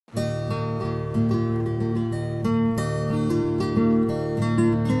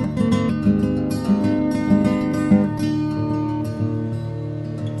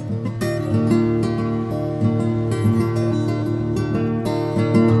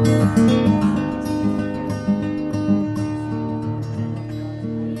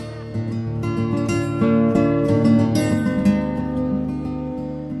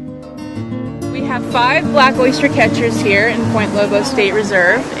5 black oystercatchers here in Point Lobos State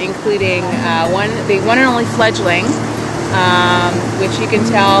Reserve, including the one and only fledgling, which you can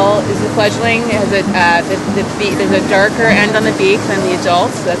tell is the fledgling. It has there's a darker end on the beak than the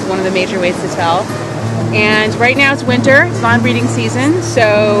adults. So that's one of the major ways to tell. And right now it's winter, it's non-breeding season,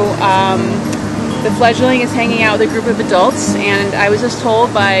 so the fledgling is hanging out with a group of adults, and I was just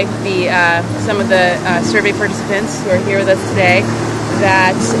told by some of the survey participants who are here with us today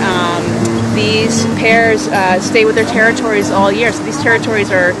that these pairs stay with their territories all year. So these territories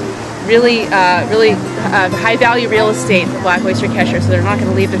are really high value real estate for black oystercatcher, so they're not going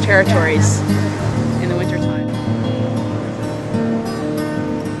to leave their territories in the winter time.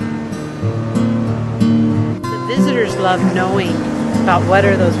 The visitors love knowing about what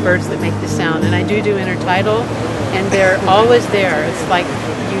are those birds that make the sound, and I do intertidal, and they're always there. It's like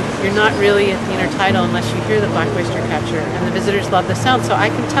you're not really at the intertidal unless you hear the black oystercatcher, and the visitors love the sound, so I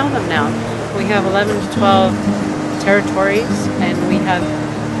can tell them now. We have 11 to 12 territories, and we have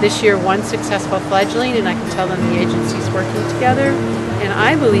this year 1 successful fledgling, and I can tell them the agency's working together, and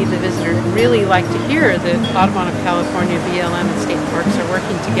I believe the visitors really like to hear that Audubon of California, BLM, and state parks are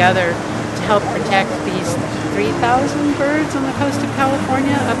working together to help protect these 3,000 birds on the coast of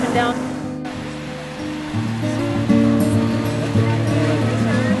California up and down.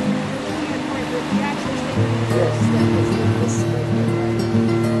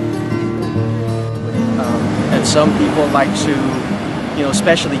 And some people like to,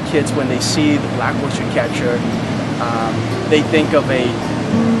 especially kids, when they see the black oystercatcher, they think of a,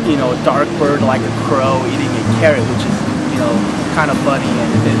 dark bird like a crow eating a carrot, which is, kind of funny,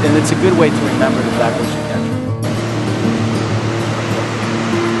 and it's a good way to remember the black oystercatcher.